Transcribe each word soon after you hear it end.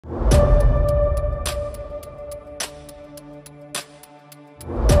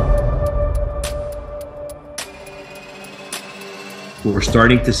We're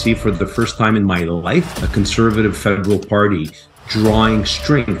starting to see for the first time in my life a conservative federal party drawing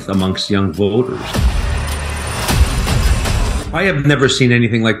strength amongst young voters. I have never seen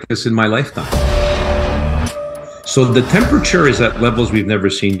anything like this in my lifetime. So the temperature is at levels we've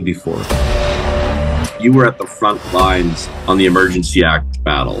never seen before. You were at the front lines on the Emergency Act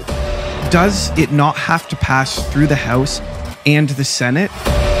battle. Does it not have to pass through the House and the Senate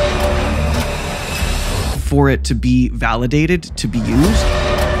for it to be validated, to be used?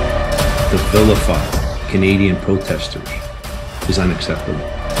 To vilify Canadian protesters is unacceptable.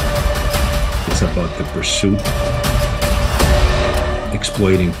 It's about the pursuit,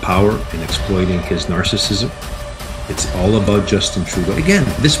 exploiting power and exploiting his narcissism. It's all about Justin Trudeau. Again,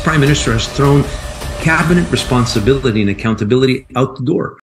 this Prime Minister has thrown cabinet responsibility and accountability out the door.